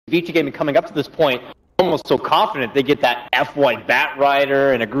ViCi Gaming coming up to this point, almost so confident they get that FY Bat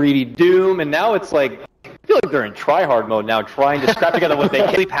Rider and a greedy Doom, and now it's like, I feel like they're in try-hard mode now, trying to scrap together what they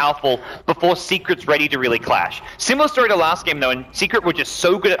can. Really powerful before Secret's ready to really clash. Similar story to last game though, and Secret were just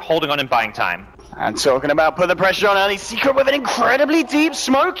so good at holding on and buying time. And talking about put the pressure on early, Secret with an incredibly deep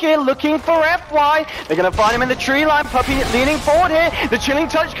smoke here, looking for FY. They're going to find him in the tree line. Puppey leaning forward here. The chilling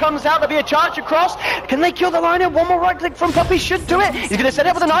touch comes out. There'll be a charge across. Can they kill the line here? One more right click from Puppey should do it. He's going to set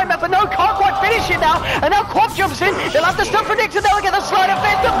up with a nightmare, but no, can't quite finish it now. And now Quap jumps in. They'll have to stop predicting. They'll get the slide of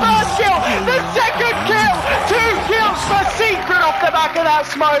it. The first kill, the second kill. 2 kills for Secret off the back of that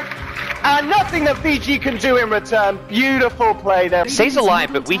smoke. And nothing that ViCi can do in return. Beautiful play there. Stays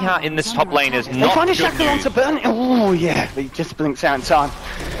alive, but ViCi in this top lane is not they find a good shackle onto Burn. Oh, yeah. He just blinks out in time.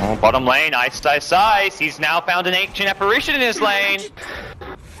 Oh, bottom lane, Ice. He's now found an ancient apparition in his lane.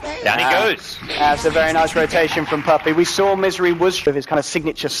 Down he goes. That's a very nice rotation from Puppey. We saw Misery was with his kind of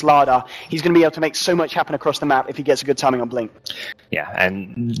signature slider. He's going to be able to make so much happen across the map if he gets a good timing on Blink. Yeah,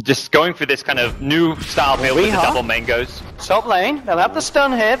 and just going for this kind of new style build with the double mangoes. Top lane, they'll have the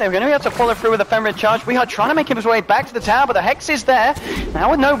stun here. They're going to be able to follow through with a Fenrir charge. We are trying to make his way back to the tower, but the Hex is there. Now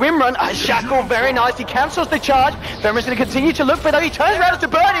with no win run, Shackle, very nice. He cancels the charge. Fenrir's going to continue to look for though. He turns around to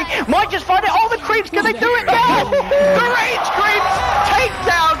Bernie. Might just find it. Oh, the creeps, can they do it? Yeah! The range creeps take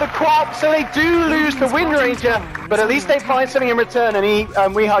down the Quap, so they do lose the Wind Ranger, but at least they find something in return, and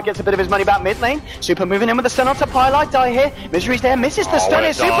Weehart gets a bit of his money back mid lane. Super moving in with the stun onto Pylite Die here. Misery's there, misses the stun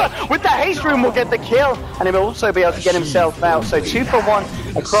here. Super with the haste room will get the kill, and he will also be able to get himself out. So 2 for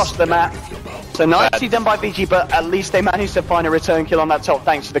 1 across the map. So nicely done by ViCi, but at least they managed to find a return kill on that top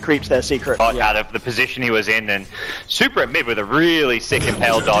thanks to the creeps there, Secret. Out of the position he was in, and Super at mid with a really sick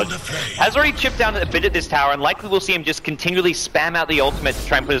impale dodge. Has already chipped down a bit at this tower, and likely we'll see him just continually spam out the ultimate to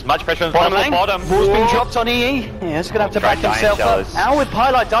try and put as much pressure on the bottom. Ball's been dropped on EE. Yeah, he's going to have to back himself up. Now with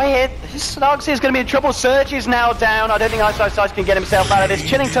Pylite Die here, this Snarks is going to be in trouble. Surge is now down. I don't think Ice can get himself out of this.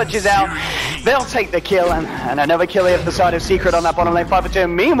 Chilling touch is out. They'll take the kill, and another kill here at the side of Secret on that bottom lane 5 for 2.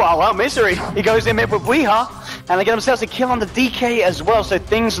 Meanwhile, well, Misery, he goes in mid with Weehart, and they get themselves a kill on the DK as well, so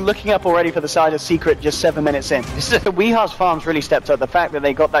things looking up already for the side of Secret just 7 minutes in. Weehart's farms really stepped up. The fact that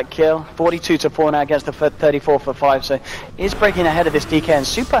they got that kill, 42 to 4 now against the 34 for 5, so is breaking ahead of this DK, and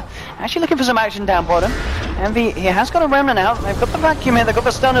Super actually looking for some action down bottom. Envy, he has got a Remnant out. They've got the vacuum here, they've got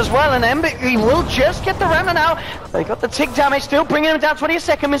the stun as well, and Envy, he will just get the Remnant out. They got the tick damage, still bringing him down 20 a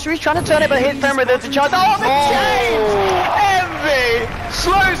second. Misery's trying to turn it, but hits Fenrir there to charge. Oh, the chains! Envy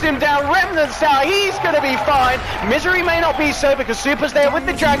slows him down. Remnant's out. He's going to be fine. Misery may not be so because Super's there with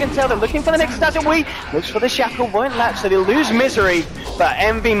the Dragon Tail. They're looking for the next Dazzle Wii. Looks for the Shackle, won't latch, so they'll lose Misery. But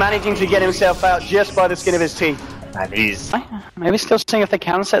Envy managing to get himself out just by the skin of his teeth. And he's... Maybe still seeing if they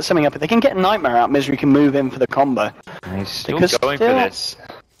can set something up. If they can get Nightmare out, Misery can move in for the combo. He's still going for this.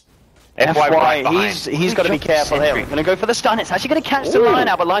 FY, he's got to be careful here. We're going to go for the stun. It's actually going to catch the line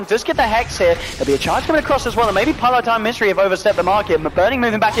out, but Line does get the Hex here. There'll be a charge coming across as well, and maybe Pylite Die Misery have overstepped the market. But Burning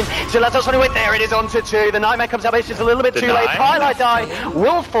moving back in. Still has us on the way. There it is, onto 2. The Nightmare comes out, but it's just a little bit too late. Pylite Die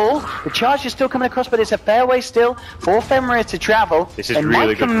will fall. The charge is still coming across, but it's a fair way still for Fenrir to travel. This is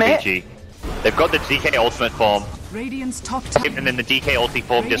really good for ViCi. They've got the DK ultimate form. And then the DK ulti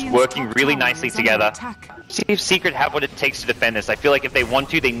form just working really nicely together. See if Secret have what it takes to defend this. I feel like if they want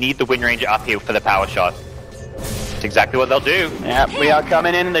to, they need the Wind Ranger up here for the power shot. That's exactly what they'll do. Yep, we are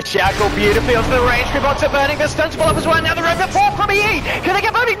coming in, and the Shackle beautifully onto the range. We've got to Burning, the stun's full up as well. Now the Remnant 4 from EE. Can they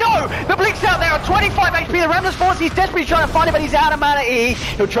get Burning? No! The Blink's out there on 25 HP. The Remnant's force, he's desperately trying to find it, but he's out of mana EE.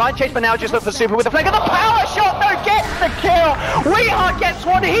 He'll try and chase, but now just look for Super with the flank of the power shot. No, gets the kill. Weehart gets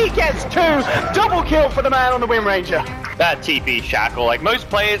 1, he gets 2. Double kill for the man on the Wind Ranger. That TP Shackle, like most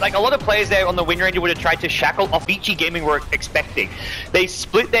players, like a lot of players there on the Wind Ranger would have tried to shackle off ViCi Gaming were expecting. They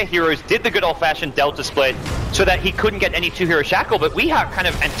split their heroes, did the good old-fashioned Delta split, so that he couldn't get any 2-hero shackle, but Weehart kind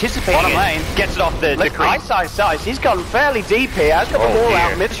of anticipating it, gets it off the creep. Ice, he's gone fairly deep here, has got the wall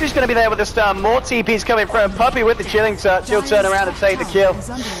out. Misery's going to be there with the stun, more TP's coming from Puppey with the chilling touch. He'll turn around and take the kill.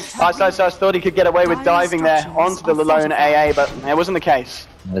 Ice thought he could get away with diving there onto the lone AA, but it wasn't the case.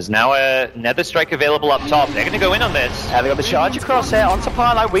 There's now another strike available up top. They're going to go in on this. They got the charge across here onto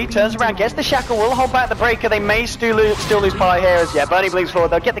Pylite. Wee turns around, gets the Shackle, will hold back the breaker. They may still lose Pylite here as Bernie blinks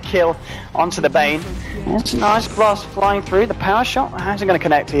forward. They'll get the kill onto the Bane. It's a nice blast flying through. The power shot isn't going to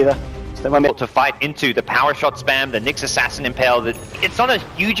connect either. So they won't be able to fight into the power shot spam, the Nyx Assassin Impale. It's not a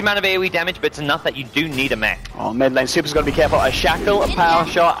huge amount of AoE damage, but it's enough that you do need a mech. Oh, mid lane, Super's got to be careful. A Shackle, a power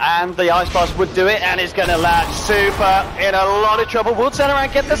shot, and the Ice Blast would do it, and it's going to latch. Super in a lot of trouble. Will turn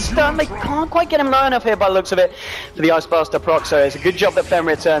around, get the stun. They can't quite get him low enough here by the looks of it for the Ice Blast to proc, so it's a good job that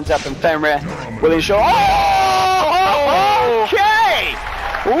Fenrir turns up, and Fenrir will ensure... Oh! Okay!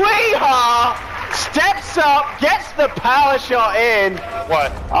 We Wakes up, gets the power shot in.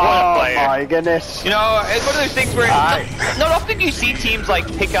 What a player. Oh my goodness. You know, it's one of those things where not often you see teams like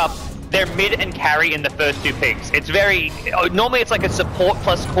pick up their mid and carry in the first two picks. It's very, normally it's like a support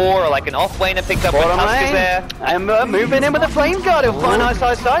plus core or like an off-laner picked up when Tusk is there. Ember moving in with a flame guard. He'll find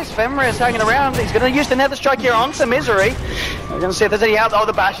nice. Fenrir is hanging around. He's going to use the Nether Strike here onto Misery. We're going to see if there's any out. Oh,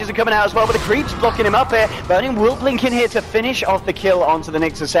 the bashes are coming out as well, but the creeps blocking him up here. Burning will blink in here to finish off the kill onto the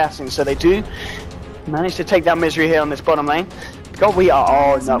Nyx Assassin. So they do manage to take down Misery here on this bottom lane. God, we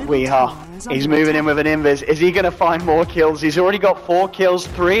are. Oh, no, we are. He's moving in with an invis. Is he going to find more kills? He's already got 4 kills,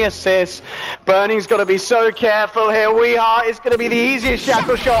 3 assists. Burning's got to be so careful here. It's going to be the easiest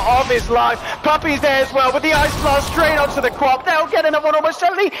shackle shot of his life. Puppy's there as well with the ice blast straight onto the crop. They'll get another one almost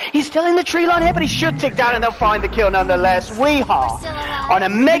certainly. He's still in the tree line here, but he should tick down and they'll find the kill nonetheless. We are on a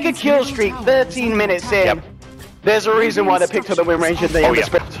mega kill streak, 13 minutes in. Yep. There's a reason why they picked up the win range in the end of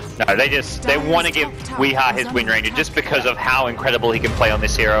script. No, they want to give Weeha his win range just because of how incredible he can play on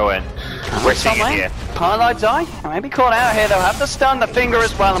this hero, and we're seeing it here. Pilot die, maybe caught out here. They'll have to stun the finger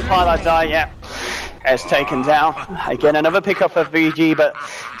as well, and Pilot die, yeah. Is taken down. Again, another pickup for VG, but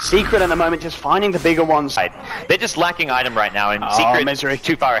Secret in the moment just finding the bigger ones. They're just lacking item right now, and Secret Misery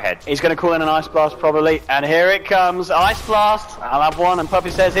too far ahead. He's going to call in an Ice Blast probably, and here it comes. Ice Blast, I'll have one, and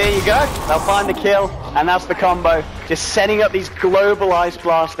Puppy says, here you go. They'll find the kill, and that's the combo. Just setting up these global Ice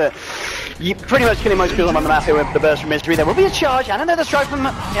Blasts that you pretty much killing most people on the map here with the burst from Misery. There will be a charge and another strike from,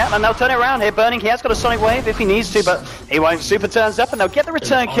 and they'll turn it around here. Burning, he has got a Sonic Wave if he needs to, but he won't. Super turns up, and they'll get the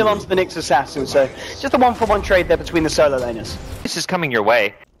return kill onto the Nyx Assassin. So just a 1-for-1 trade there between the solo laners. This is coming your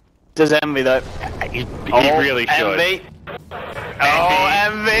way. Does Envy though? He really should. Envy.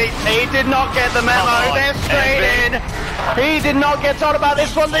 Envy. He did not get the memo. They're straight in. He did not get told about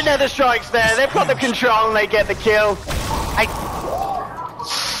this one. The Nether Strike's there. They've got the control and they get the kill.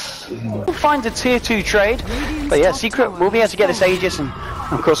 We'll find a tier 2 trade, but yeah, Secret will be able to get this Aegis, and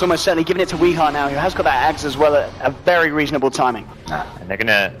of course almost certainly giving it to Weeha now, who has got that Axe as well at a very reasonable timing. And they're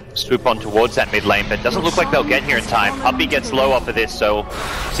gonna swoop on towards that mid lane, but it doesn't look like they'll get here in time. Puppy gets low off of this, so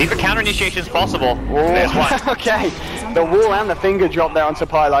see if a counter initiation is possible. There's one. Okay, the wall and the finger drop there onto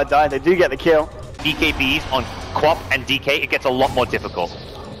Pilot die. They do get the kill. DKBs on Quap and DK, it gets a lot more difficult.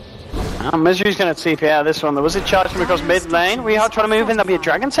 Misery's going to TP out of this one. There was a charge from across mid lane. We are trying to move in. There'll be a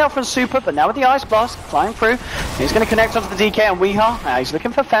Dragon Tail from Super, but now with the Ice Blast flying through, he's going to connect onto the DK and Weeha. He's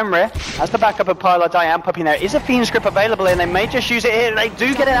looking for Fenrir. Has the backup of Pilot Die and Puppy. There is a Fiend Script available, and they may just use it here. They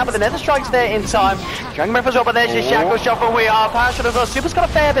do get it out, but the Nether Strike's there in time. Dragon Breath as well, but there's your Shackle Shot from Weeha. Power Shot as well. Super's got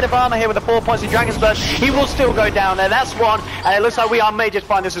a fair bit of armor here with the 4 points of Dragon's Burst. He will still go down there. That's one, and it looks like Weeha may just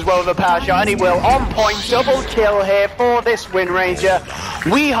find this as well with a Power Shot, and he will. On point, double kill here for this Wind Ranger.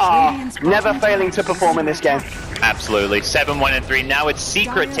 Weeha never failing to perform in this game. Absolutely. 7-1-3. Now it's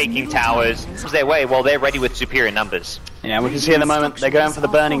Secret taking towers their way while they're ready with superior numbers. Yeah, we can see in the moment they're going for the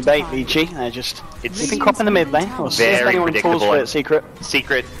burning bait, ViCi. They're just keeping Crop in the mid lane. We'll see if anyone falls for it, Secret.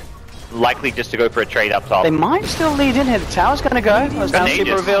 Secret likely just to go for a trade up top. They might still lead in here. The tower's going to go as now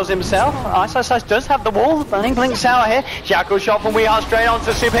Super reveals himself. Ice does have the wall. Burning blinks out here. Shackle Shot from Weeha straight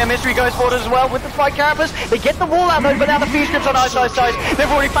onto Super here. Mystery goes forward as well with the Spike Carapace. They get the wall out though, but now the Fuse Scripts on Ice. They've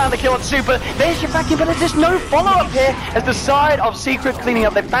already found the kill on Super. There's your vacuum, but there's no follow-up here as the side of Secret cleaning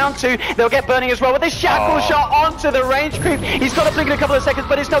up. They found 2. They'll get Burning as well with this Shackle Shot onto the range creep. He's got to blink in a couple of seconds,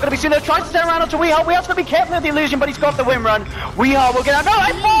 but it's not going to be soon. They're trying to turn around onto Weeha. Weeha's going to be careful of the illusion, but he's got the win run. Weeha will get out. No,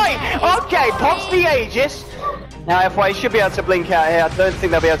 F5! Okay, pops the Aegis. Now FY should be able to blink out here. I don't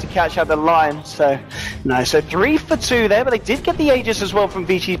think they'll be able to catch out the line. So 3 for 2 there, but they did get the Aegis as well from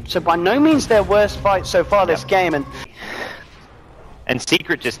ViCi. So by no means their worst fight so far this game. And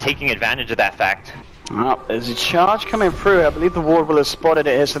Secret just taking advantage of that fact. Oh, there's a charge coming through. I believe the ward will have spotted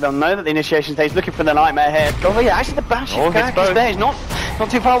it here, so they'll know that the initiation stage looking for the Nightmare here. Oh yeah, actually the bash is there. He's not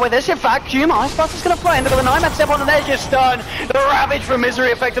too far away. There's your vacuum. Ice Blast is going to fly into the Nightmare step on, and there's your stun. The Ravage from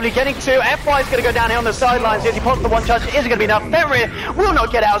Misery effectively getting 2. FY is going to go down here on the sidelines. As he pops the 1 charge, is it going to be enough? Fenrir will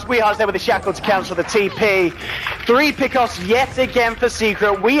not get out. Weeha's there with the Shackle to cancel the TP. 3 pickoffs yet again for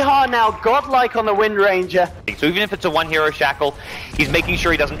Secret. Weeha now godlike on the Wind Ranger. So even if it's a 1 hero Shackle, he's making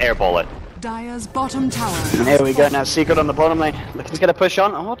sure he doesn't airball it. Dire's bottom tower. And here we go now, Secret on the bottom lane. Looking to get a push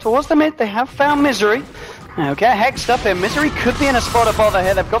on. Oh, towards the mid, they have found Misery. Okay, hexed up here. Misery could be in a spot of bother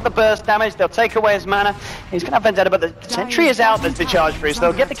here. They've got the burst damage. They'll take away his mana. He's going to have Vendetta, but the sentry is out. There's the charge free, so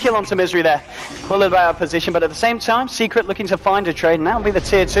they'll get the kill onto Misery there. Pull it out of position, but at the same time, Secret looking to find a trade, and that'll be the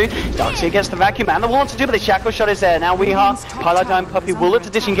tier 2. Darkseer gets the vacuum and the wall to do, but the Shackle Shot is there. Now Weeha, Pilot Puppy will look to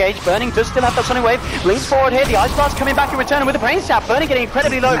disengage. Burning does still have that Sonic Wave. Leans forward here. The Ice Blast coming back in return with the Brain Sap. Burning getting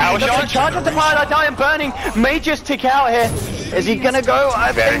incredibly low. Charge onto Pilot and Burning may just tick out here. Is he gonna go?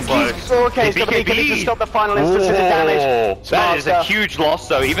 I think close. he's okay. He's got the BKB to stop the final instance of damage. That is a huge loss,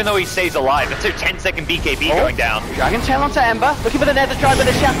 though. Even though he stays alive, that's a 10-second BKB going down. Dragon Tail onto Ember, looking for the Nether Drive, but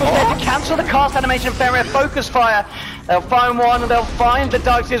the Shackle's there to cancel the cast animation. Fenrir focus fire. They'll find one, they'll find the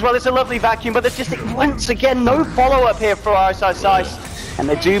Darkseer as well. It's a lovely vacuum, but there's just once again no follow-up here for Ice. And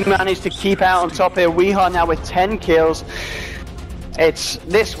they do manage to keep out on top here. Weehaw now with 10 kills. It's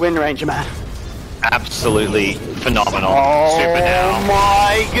this Wind Ranger, man. Absolutely phenomenal. Oh Super now.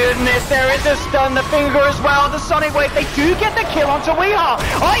 my goodness, there is a stun, the finger as well, the Sonic Wave, they do get the kill onto Weehaw.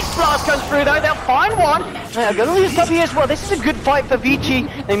 Ice Blast comes through though, they'll find one. They're going to lose Puppy as well. This is a good fight for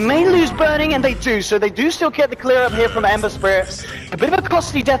ViCi. They may lose Burning, and they do, so they do still get the clear up here from Ember Spirit. A bit of a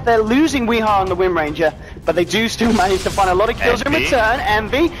costly death there, losing Weehaw on the Wind Ranger, but they do still manage to find a lot of kills in return.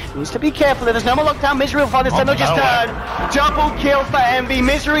 Envy needs to be careful, if there's no more lockdown, Misery will find this time, they'll just turn. Double kill for Envy,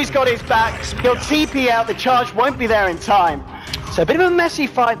 Misery's got his back, he'll TP out, the charge won't be there in time. So a bit of a messy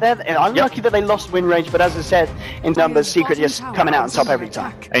fight there. Unlucky that they lost Wind Rage, but as I said, in numbers, Secret just coming out on top every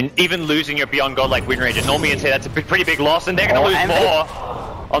time. And even losing your Beyond God like Wind Ranger, normally you'd say that's a pretty big loss, and they're going to lose more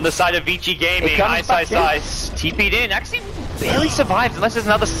on the side of ViCi Gaming. Ice TP'd in, actually barely survived, unless there's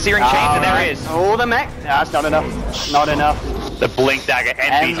another Searing Chains, and there is. Oh, the mech. That's not enough. Not enough. The Blink Dagger,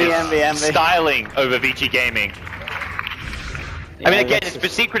 Envy styling over ViCi Gaming. I mean, again, it's for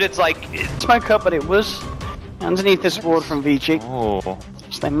Secret, it's like... Smoke up, but it was underneath this ward from ViCi. Oh.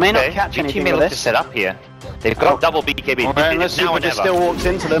 So they may not catch anything with this. To set up here. They've got double BKB. Unless Super just still walks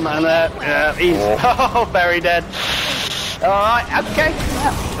into them and he's very dead. Alright, okay.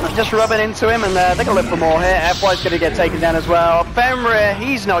 Yeah, just rubbing into him and they're going to look for more here. FY's going to get taken down as well. Fenrir,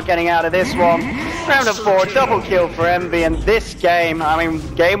 he's not getting out of this one. Round of 4, double kill for Envy, and this game, I mean,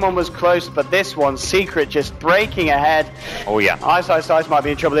 game 1 was close, but this one, Secret just breaking ahead. Oh yeah. Ice might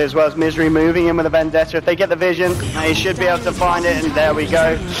be in trouble as well as Misery moving in with a Vendetta. If they get the vision, they should be able to find it, and there we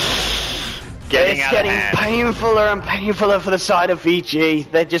go. It's getting painfuler and painfuler for the side of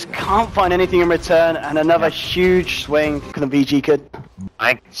ViCi. They just can't find anything in return, and another huge swing than ViCi could.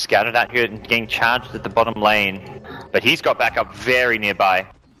 I scouted out here and getting charged at the bottom lane, but he's got back up very nearby.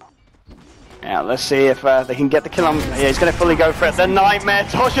 Yeah, let's see if they can get the kill on. Yeah, he's going to fully go for it. The Nightmare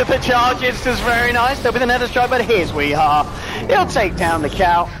toss at the charges is very nice. There'll be the Nether Strike, but here's Weehaw. He'll take down the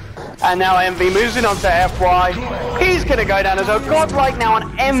cow. And now Envy moves in onto FY. He's going to go down as a godlike now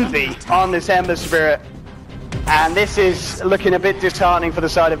on Envy on this Ember Spirit. And this is looking a bit disheartening for the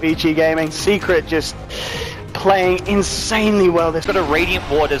side of ViCi Gaming. Secret just playing insanely well. There's got a Radiant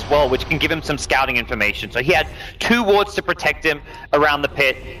Ward as well, which can give him some scouting information. So he had 2 wards to protect him around the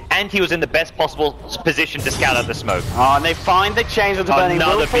pit, and he was in the best possible position to scout out the smoke. Oh, and they find the chains of the burning.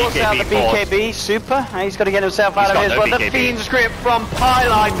 Will force out the BKB. Super. He's got to get himself out of his. But the Fiend's Grip from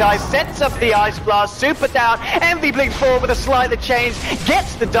Pylite dies, sets up the Ice Blast. Super down. Envy blinks forward with a slide that chains,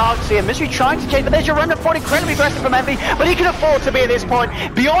 gets the Darkseer. Misery trying to change, but there's your run of 4, incredibly aggressive from Envy, but he can afford to be at this point.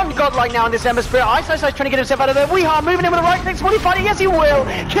 Beyond godlike now in this Ember Spirit. Ice trying to get himself out of there. Weehaw moving in with the right clicks. Will he find it? Yes, he will.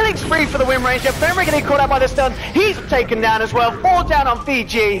 Killing spree for the Wind Ranger. Fenrir getting caught out by the stun. He's taken down as well. 4 down on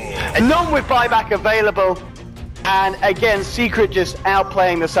ViCi. None with buyback available. And again, Secret just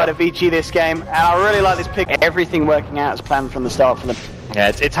outplaying the side of ViCi this game. And I really like this pick. Everything working out as planned from the start for them.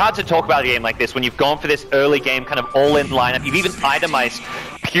 Yeah, it's hard to talk about a game like this when you've gone for this early game kind of all-in lineup. You've even itemized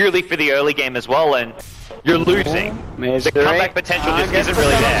purely for the early game as well, and you're losing. The comeback potential just isn't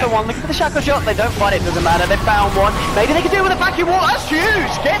really there. Look for the shackle shot. They don't find it. Doesn't matter. They found one. Maybe they can do it with a vacuum wall. That's huge.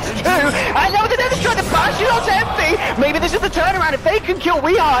 Gets 2. And now the Nether's trying to bash it onto Envy. Maybe this is the turnaround. If they can kill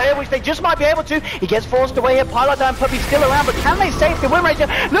Weehaw here, which they just might be able to, he gets forced away here. Pylite Down Puppy's still around, but can they save the Wind Ranger?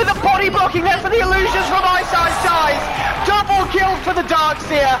 No, the body blocking there for the illusions from Ice dies. Double kill for the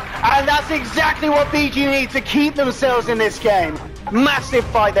Darkseer. And that's exactly what ViCi need to keep themselves in this game. Massive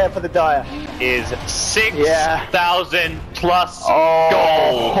fight there for the Dire. Is 6,000 plus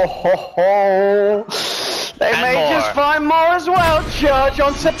gold. They may just find more as well. Charge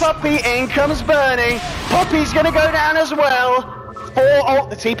onto Puppy. In comes Burning. Puppy's going to go down as well. 4. Oh,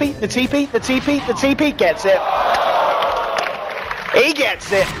 the TP. Gets it. He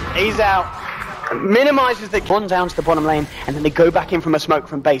gets it. He's out. Minimises the run down to the bottom lane, and then they go back in from a smoke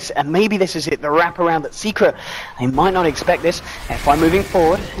from base, and maybe this is it, the wraparound that Secret, they might not expect this. FY moving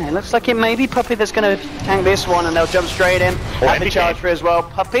forward, it looks like it may be Puppy that's going to tank this one, and they'll jump straight in, have the charge for as well.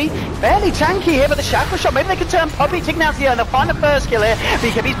 Puppy, fairly tanky here, but the shackle shot, maybe they can turn Puppy, taking out the and they'll find the first kill here.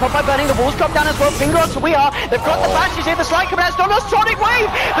 BKB's popped by Burning, the walls drop down as well, finger on to Weehaw, they've got the bashes here, the slide coming out, not a Sonic Wave,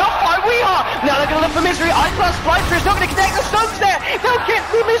 they'll find Weehaw, now they're going to look for Misery, Ice Blast, Flight Through is not going to connect, the stun's there, they'll get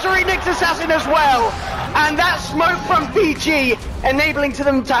the Misery Nyx Assassin as well. And that smoke from ViCi enabling to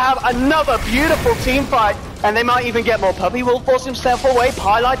them to have another beautiful team fight. And they might even get more. Puppy will force himself away.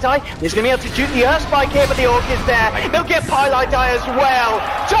 Pylite Die. He's going to be able to juke the Earth Spike here, but the Orc is there. They'll get Pylite Die as well.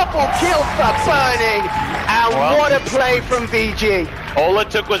 Double kill for Burning. And what a play from ViCi. All it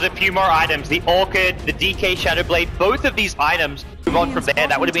took was a few more items. The Orchid, the DK Shadowblade, both of these items move on from there.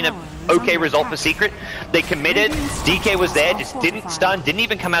 That would have been an okay result for Secret. They committed. DK was there, just didn't stun, didn't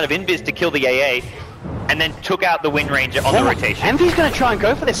even come out of invis to kill the AA. And then took out the Wind Ranger on the rotation. Envy's going to try and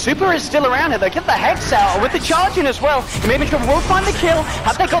go for this. Super is still around here. They get the Hex out with the charge in as well. Maybe Trouble will find the kill.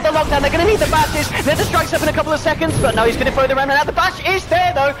 Have they got the lockdown? They're going to need the bashes. Nether strikes up in a couple of seconds, but no, he's going to throw the remnant out. The bash is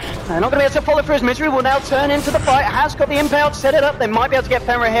there though. They're not going to be able to follow through. His Misery will now turn into the fight. Has got the impale, set it up. They might be able to get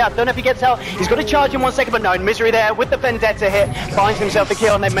Fenrir here. I don't know if he gets out. He's got to charge in 1 second, but no, Misery there with the Vendetta hit. Finds himself the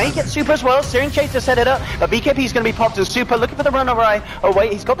kill, and they may get Super as well. Searing Chase to set it up, but BKB is going to be popped and Super looking for the run away. Oh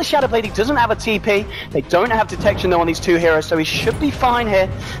wait, he's got the Shadow Blade. He doesn't have a TP. They don't have detection though on these two heroes, so he should be fine here.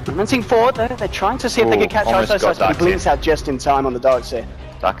 Momenting forward though, they're trying to see if they can catch Ice, but he blinks out just in time on the darks here.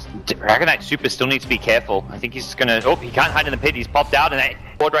 Dragonite Super still needs to be careful. I think he's gonna... Oh, he can't hide in the pit. He's popped out and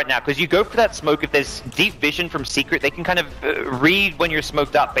forward right now. Because you go for that smoke, if there's deep vision from Secret, they can kind of read when you're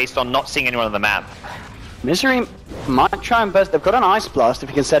smoked up based on not seeing anyone on the map. Misery might try and burst. They've got an Ice Blast if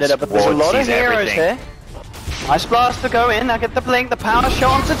you can set it up, but there's a lot of heroes here. Ice Blast to go in, now get the blink, the power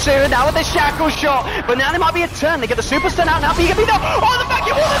shot onto 2, now with the shackle shot, but now there might be a turn, they get the super stun out, now BKB down, oh the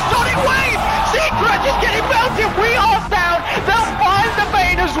vacuum, oh the sonic wave, Secret just getting melted, we are down, they'll find the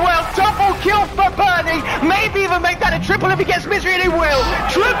Bane as well, double kill for Bernie, maybe even make that a triple if he gets Misery, and he will,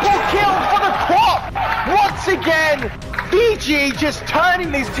 triple kill for the Quap, once again, ViCi just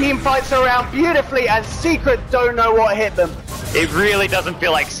turning these team fights around beautifully, and Secret don't know what hit them. It really doesn't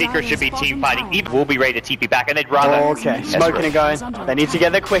feel like Secret should be team fighting. Even will be ready to TP back, and they'd rather... Okay, smoking and going. They need to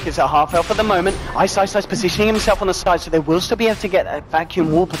get there quick. It's a half health at the moment. Ice positioning himself on the side, so they will still be able to get a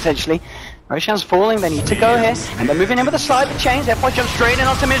vacuum wall potentially. Roshan's falling, they need to go here, and they're moving in with the slide, the chains, F1 jumps straight in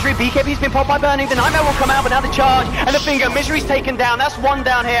onto Misery, BKB's been popped by Burning, the Nightmare will come out, but now the charge, and the finger, Misery's taken down, that's one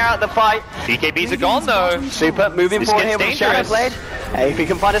down here out of the fight. BKBs are gone though. Super, moving forward here with the Shadow Blade. If he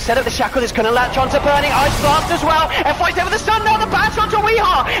can find a setup, the Shackle is going to latch onto Burning, Ice Blast as well, F1's there with the stun, now the bash onto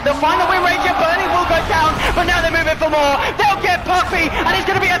Weehaw, they'll find the Wind Ranger, Burning will go down, but now they're moving for more, they'll get Puppy, and it's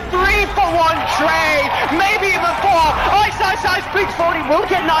going to be a 3-for-1 trade, maybe even 4, Ice, Blinks forward, he will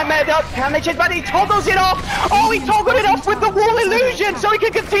get Nightmared up, can they change back? He toggles it off, he toggled it off with the wall illusion, so he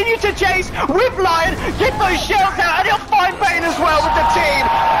can continue to chase with Lion, get those shells out, and he'll find Bane as well with the team,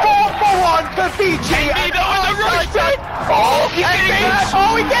 4-for-1 for ViCi, and he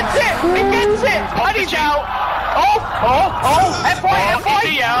gets it, and he's out, F1,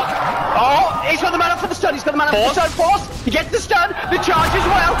 he's got the mana for the stun, Force, he gets the stun, the charge as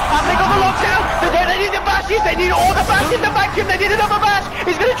well, and they got the lockdown, they need the bashes, they need all the bash in the vacuum, they need another bash,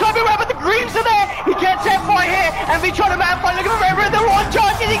 he's going to try to be around, but the greens are there, he gets F1 here, and we try to man fight, looking for Ember in the one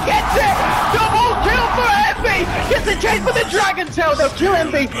charge, and he gets it, double kill for Envy, gets the chase for the Dragon Tail, they'll kill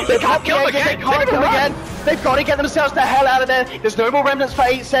Envy, they can't kill him again, they've got to get themselves the hell out of there, there's no more remnants for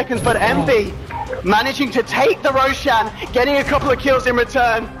 8 seconds, but Envy managing to take the Roshan, getting a couple of kills in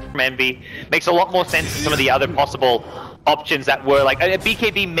return. Envy makes a lot more sense than some of the other possible options that were like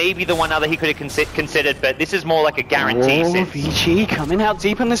BKB may be the one other he could have considered, but this is more like a guarantee. ViCi coming out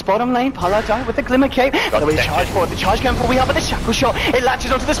deep in this bottom lane. Pylite Die with the Glimmer Cape. So we charge forward. The charge going for Weehaw, but the Shackle Shot. It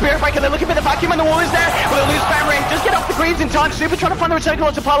latches onto the Spirit Breaker. They're looking for the vacuum, and the wall is there. We'll lose Fenrir. Just get off the greens in time. Super trying to find the return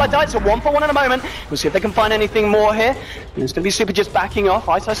onto Pylite Die. It's a 1-for-1 at the moment. We'll see if they can find anything more here. And it's going to be Super just backing off.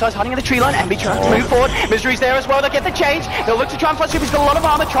 Ice hiding in the tree line. Envy trying to move forward. Misery's there as well. They'll get the change. They'll look to try and find Super. He's got a lot of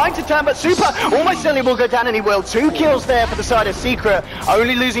armor trying to turn, but Super almost certainly will go down, and he will. 2 kills there for the side of Secret,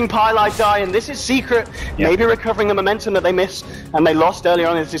 only losing Pylite Die, and this is Secret maybe recovering the momentum that they missed and they lost earlier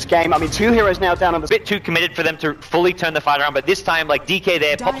on in this game. I mean, 2 heroes now down on the... A bit too committed for them to fully turn the fight around, but this time, like, DK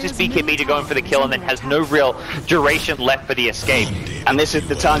there pops his BKB to go in for the kill and then has no real duration left for the escape. And this is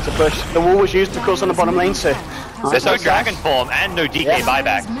the time to push. The wall was used, of course, on the bottom lane, so... There's no Dragon Form and no DK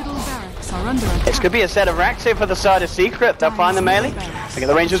buyback. This could be a set of racks here for the side of Secret. They'll find the melee. They get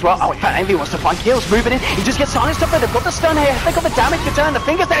the range as well. In fact, Envy wants to find kills. Moving in. He just gets silenced up there. They've got the stun here. They've got the damage to turn. The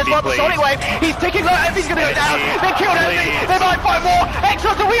fingers there as well. The Sonic Wave. He's ticking low. Envy's going to go down. They killed Envy. They might find more.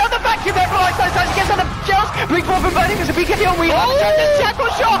 Extra to on the vacuum there for Ice. He gets on the shells. Blink forward from Burning. There's a BKB on Weehaw. The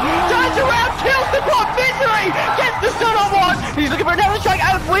Shackle Shot. Turns around. Kills the Quad. Misery. Gets the stun on one. He's looking for another strike.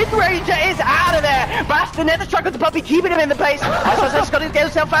 And Wind Ranger is out of there. Bastard Nether strike with the Puppy. Keeping him in the pace. Ice got to get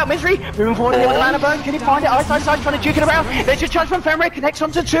himself out. Misery. Moving forward with the mana burn. Can he find it? Ice trying to juke it around. There's just charge from Fenrir. Connects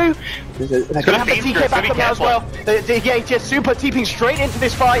onto 2. They're going to have the TK back up now as well. The just Super TPing straight into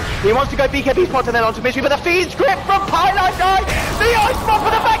this fight. He wants to go BKB spot and then onto Misery, but the Fiend's grip from Pylite Die. The Ice Bomb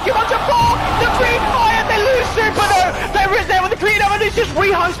for the vacuum onto 4. The Green Fire. They lose Super though! They're in there with the clean up and it's just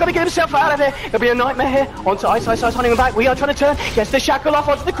Weehan's got to get himself out of there. It'll be a nightmare here. Onto Ice, hunting him back. We are trying to turn. Gets the shackle off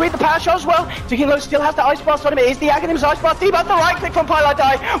onto the Creed, the power shot as well. Ticking Low still has the Ice Blast on him. It is the Aghanim's Ice Blast. But the right click from Pilot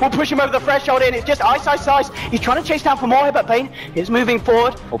Die will push him over the threshold in. It's just Ice. He's trying to chase down for more here, but Bane is moving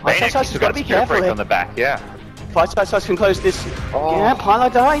forward. Ice has got to be careful here. On the back, yeah. Ice can close this. Yeah,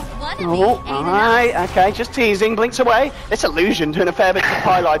 Pilot Die. Oh, alright, okay, just teasing, blinks away. This illusion doing a fair bit to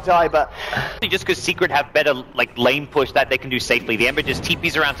Pilot Die, but just because Secret have better like lane push that they can do safely. The Ember just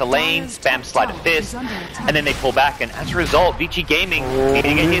TPs around to lane, spam Slide of Fist, and then they pull back, and as a result, ViCi Gaming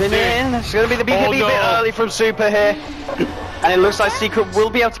needing to get hit soon. It's going to be the BKB bit early from Super here. And it looks like Secret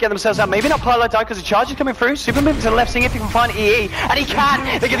will be able to get themselves out. Maybe not Pilot Die because the charge is coming through. Super moving to the left, seeing if he can find EE. And he can.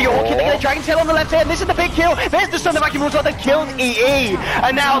 They get the Orchid, they get a Dragon Tail on the left hand. This is the big kill. There's the Sun of Vacuum Rules. They killed EE.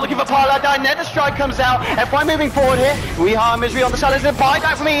 And now looking for Pilot Die. Nether Strike comes out. FY moving forward here. We are Misery on the side. There's a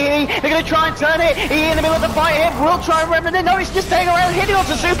buyback from EE. They're going to try and turn it. EE in the middle of the fight here. Will try and remnant it. No, he's just staying around, hitting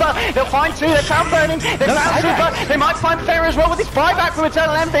onto Super. They'll find two. They found Burning. They found Super. They might find Fair as well with this buyback from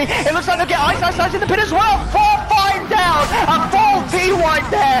Eternal Envy. It looks like they'll get Ice in the pit as well. 4-5 down. A full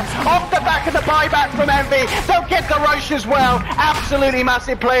T-White there. Off the back of the buyback from Envy. They'll get the Roche as well. Absolutely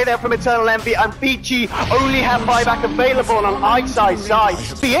massive play there from Eternal Envy. And ViCi only have buyback available on Ice's side.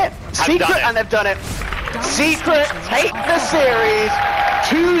 Be it. Secret, and they've done it. Secret take the series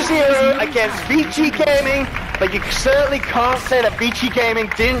 2-0 against ViCi Gaming, but you certainly can't say that ViCi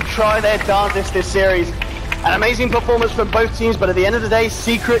Gaming didn't try their darndest this series. An amazing performance from both teams, but at the end of the day,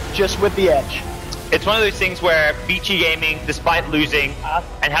 Secret just with the edge. It's one of those things where ViCi Gaming, despite losing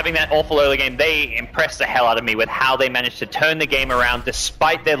and having that awful early game, they impressed the hell out of me with how they managed to turn the game around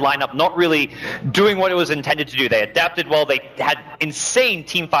despite their lineup not really doing what it was intended to do. They adapted well, they had insane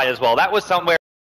team fight as well. That was somewhere